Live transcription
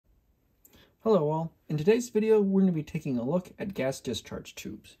Hello all, in today's video we're going to be taking a look at gas discharge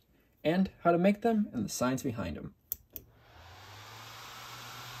tubes, and how to make them and the science behind them.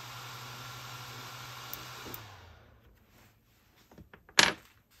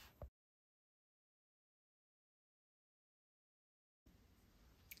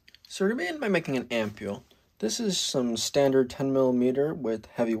 So we're going to begin by making an ampule. This is some standard 10mm with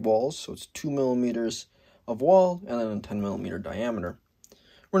heavy walls, so it's 2mm of wall and then a 10mm diameter.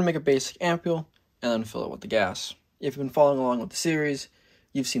 We're going to make a basic ampule and then fill it with the gas. If you've been following along with the series,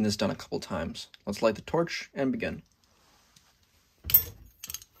 you've seen this done a couple times. Let's light the torch and begin.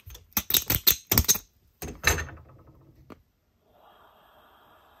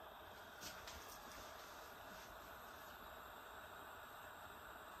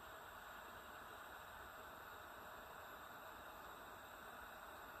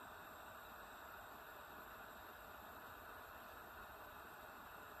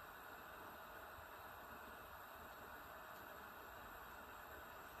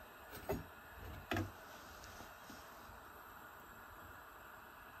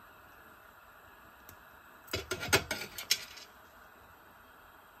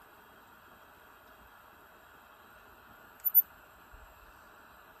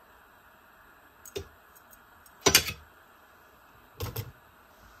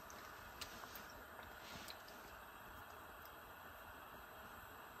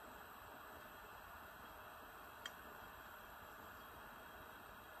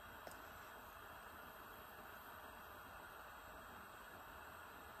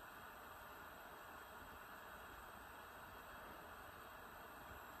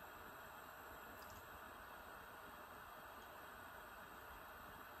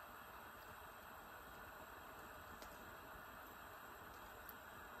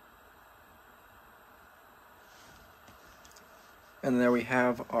 And there we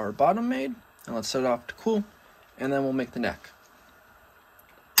have our bottom made, and let's set it off to cool, and then we'll make the neck.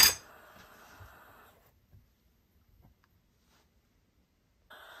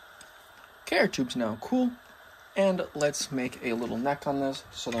 Okay, our tube's now cool, and let's make a little neck on this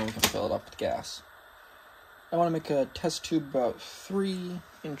so then we can fill it up with gas. I want to make a test tube about 3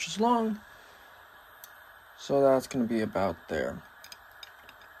 inches long, so that's going to be about there.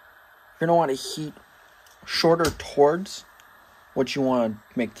 You're going to want to heat shorter towards what you want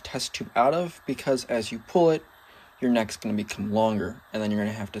to make the test tube out of, because as you pull it, your neck's going to become longer, and then you're going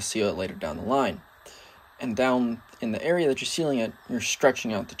to have to seal it later down the line. And down in the area that you're sealing it, you're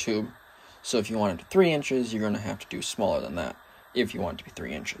stretching out the tube. So if you want it to 3 inches, you're going to have to do smaller than that if you want it to be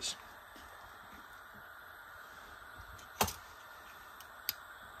 3 inches.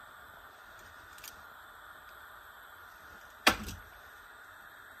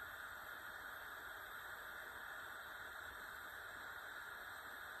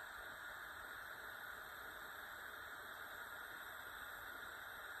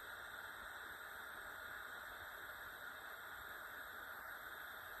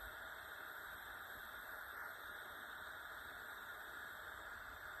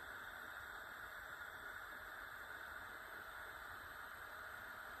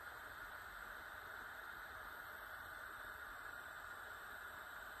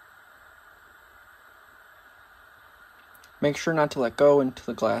 Make sure not to let go until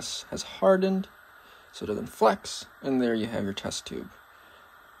the glass has hardened so it doesn't flex, and there you have your test tube.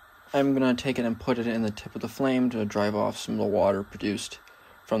 I'm going to take it and put it in the tip of the flame to drive off some of the water produced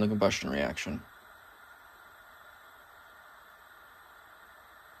from the combustion reaction.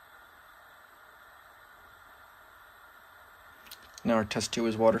 Now our test tube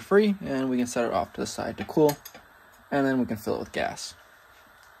is water free, and we can set it off to the side to cool, and then we can fill it with gas.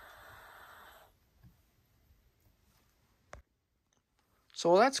 So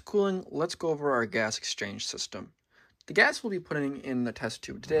while that's cooling, let's go over our gas exchange system. The gas we'll be putting in the test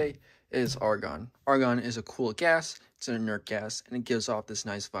tube today is argon. Argon is a cool gas, it's an inert gas, and it gives off this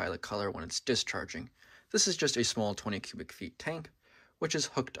nice violet color when it's discharging. This is just a small 20 cubic feet tank, which is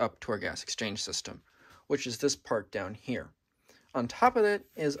hooked up to our gas exchange system, which is this part down here. On top of it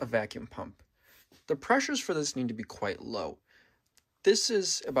is a vacuum pump. The pressures for this need to be quite low. This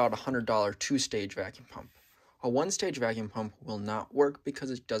is about a $100 two-stage vacuum pump. A one-stage vacuum pump will not work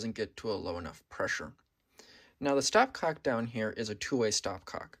because it doesn't get to a low enough pressure. Now the stopcock down here is a two-way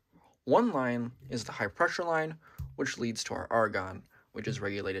stopcock. One line is the high pressure line, which leads to our argon, which is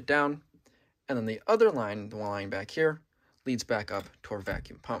regulated down, and then the other line, the one line back here, leads back up to our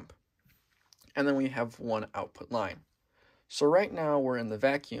vacuum pump. And then we have one output line. So right now we're in the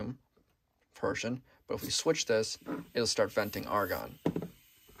vacuum portion, but if we switch this, it'll start venting argon.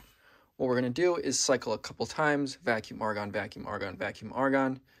 What we're going to do is cycle a couple times, vacuum argon, vacuum argon, vacuum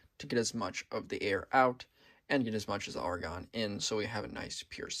argon, to get as much of the air out and get as much as the argon in, so we have a nice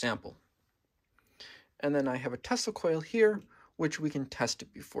pure sample. And then I have a Tesla coil here, which we can test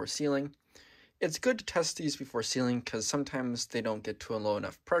it before sealing. It's good to test these before sealing because sometimes they don't get to a low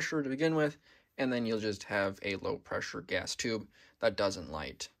enough pressure to begin with, and then you'll just have a low pressure gas tube that doesn't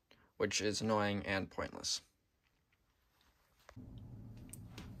light, which is annoying and pointless.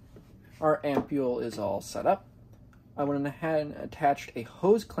 Our ampule is all set up. I went ahead and attached a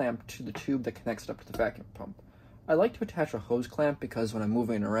hose clamp to the tube that connects it up to the vacuum pump. I like to attach a hose clamp because when I'm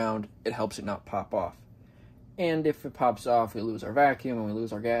moving it around, it helps it not pop off. And if it pops off, we lose our vacuum and we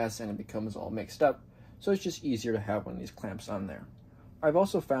lose our gas and it becomes all mixed up. So it's just easier to have one of these clamps on there. I've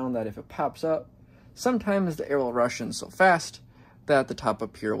also found that if it pops up, sometimes the air will rush in so fast that the top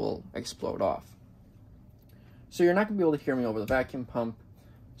up here will explode off. So you're not going to be able to hear me over the vacuum pump.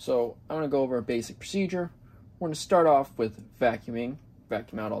 So I'm going to go over a basic procedure. We're going to start off with vacuuming,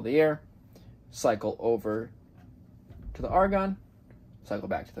 vacuum out all the air, cycle over to the argon, cycle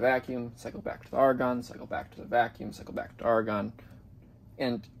back to the vacuum, cycle back to the argon, cycle back to the vacuum, cycle back to argon,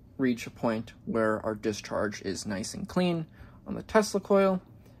 and reach a point where our discharge is nice and clean on the Tesla coil,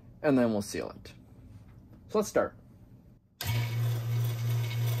 and then we'll seal it. So let's start.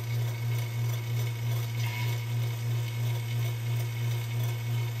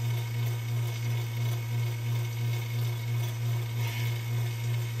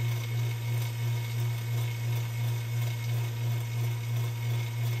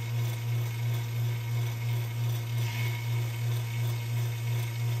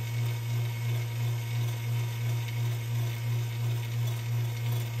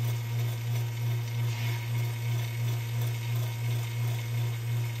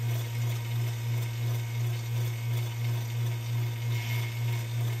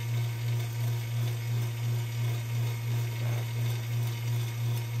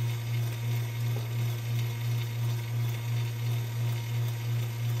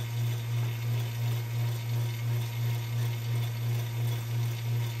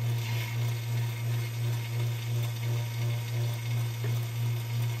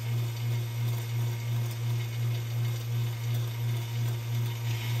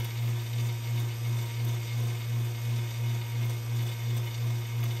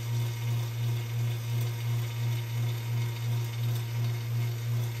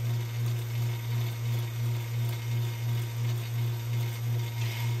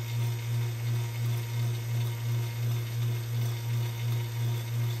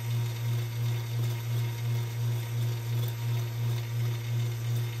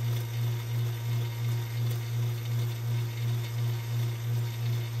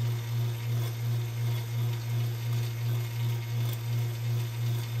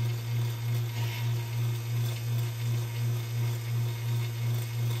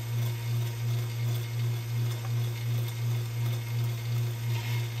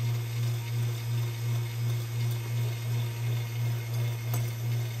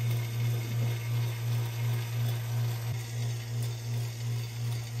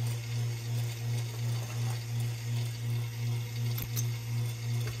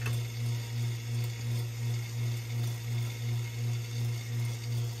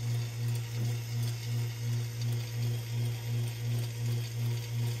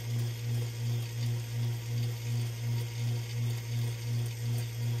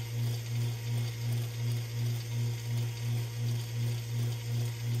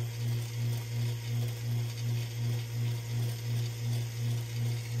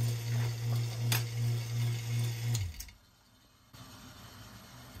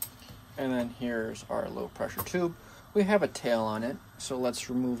 And then here's our low pressure tube. We have a tail on it, so let's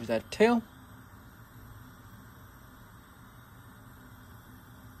remove that tail.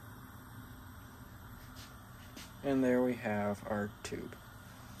 And there we have our tube.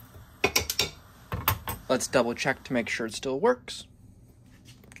 Let's double check to make sure it still works.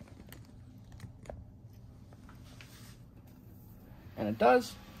 And it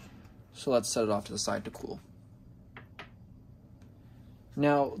does. So let's set it off to the side to cool.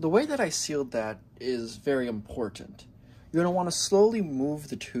 Now, the way that I sealed that is very important. You're going to want to slowly move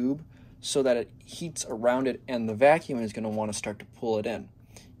the tube so that it heats around it and the vacuum is going to want to start to pull it in.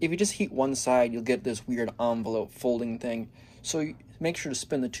 If you just heat one side, you'll get this weird envelope folding thing. So make sure to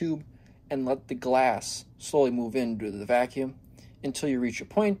spin the tube and let the glass slowly move into the vacuum until you reach a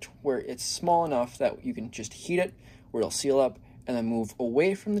point where it's small enough that you can just heat it, where it'll seal up, and then move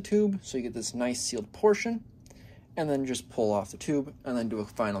away from the tube so you get this nice sealed portion, and then just pull off the tube and then do a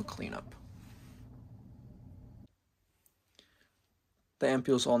final cleanup. The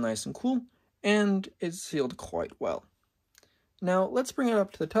ampule is all nice and cool, and it's sealed quite well. Now let's bring it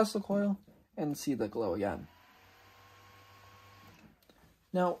up to the Tesla coil and see the glow again.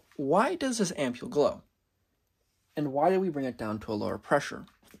 Now, why does this ampule glow? And why did we bring it down to a lower pressure?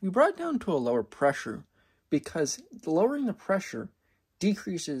 We brought it down to a lower pressure because lowering the pressure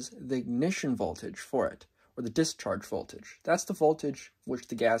decreases the ignition voltage for it, or the discharge voltage. That's the voltage which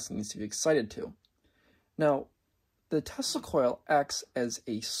the gas needs to be excited to. Now, the Tesla coil acts as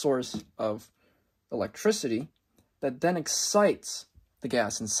a source of electricity that then excites the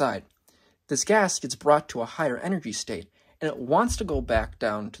gas inside. This gas gets brought to a higher energy state, and it wants to go back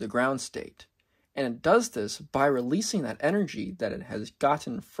down to the ground state. And it does this by releasing that energy that it has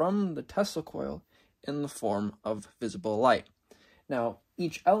gotten from the Tesla coil in the form of visible light. Now,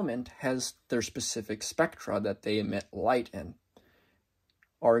 each element has their specific spectra that they emit light in.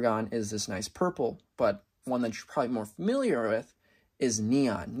 Argon is this nice purple, but one that you're probably more familiar with is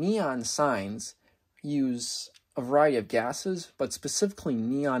neon. Neon signs use a variety of gases, but specifically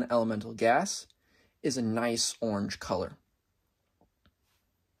neon elemental gas is a nice orange color.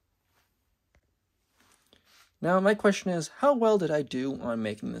 Now, my question is, how well did I do on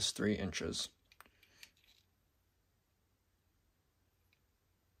making this 3 inches?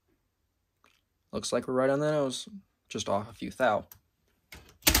 Looks like we're right on the nose, just off a few thou.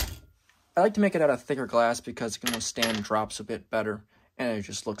 I like to make it out of thicker glass because it can withstand drops a bit better, and it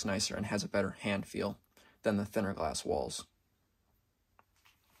just looks nicer and has a better hand feel than the thinner glass walls.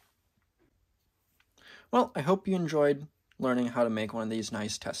 Well, I hope you enjoyed learning how to make one of these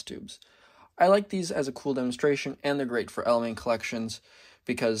nice test tubes. I like these as a cool demonstration, and they're great for element collections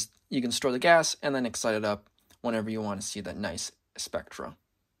because you can store the gas and then excite it up whenever you want to see that nice spectra.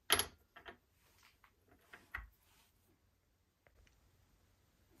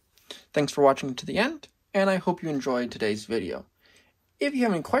 Thanks for watching to the end, and I hope you enjoyed today's video. If you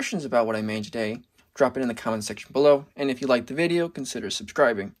have any questions about what I made today, drop it in the comment section below, and if you liked the video, consider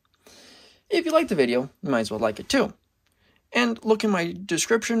subscribing. If you liked the video, you might as well like it too. And look in my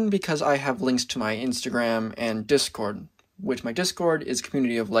description because I have links to my Instagram and Discord, which my Discord is a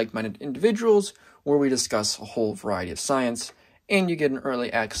community of like-minded individuals where we discuss a whole variety of science, and you get an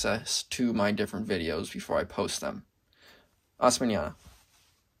early access to my different videos before I post them. Hasta mañana.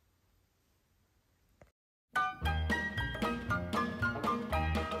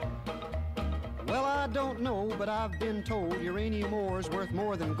 Well, I don't know, but I've been told uranium ore's worth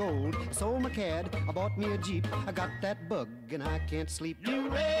more than gold. I sold my cad, I bought me a Jeep, I got that bug and I can't sleep.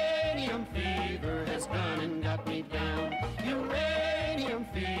 Uranium fever has done and got me down. Uranium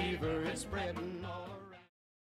fever is spreading all around.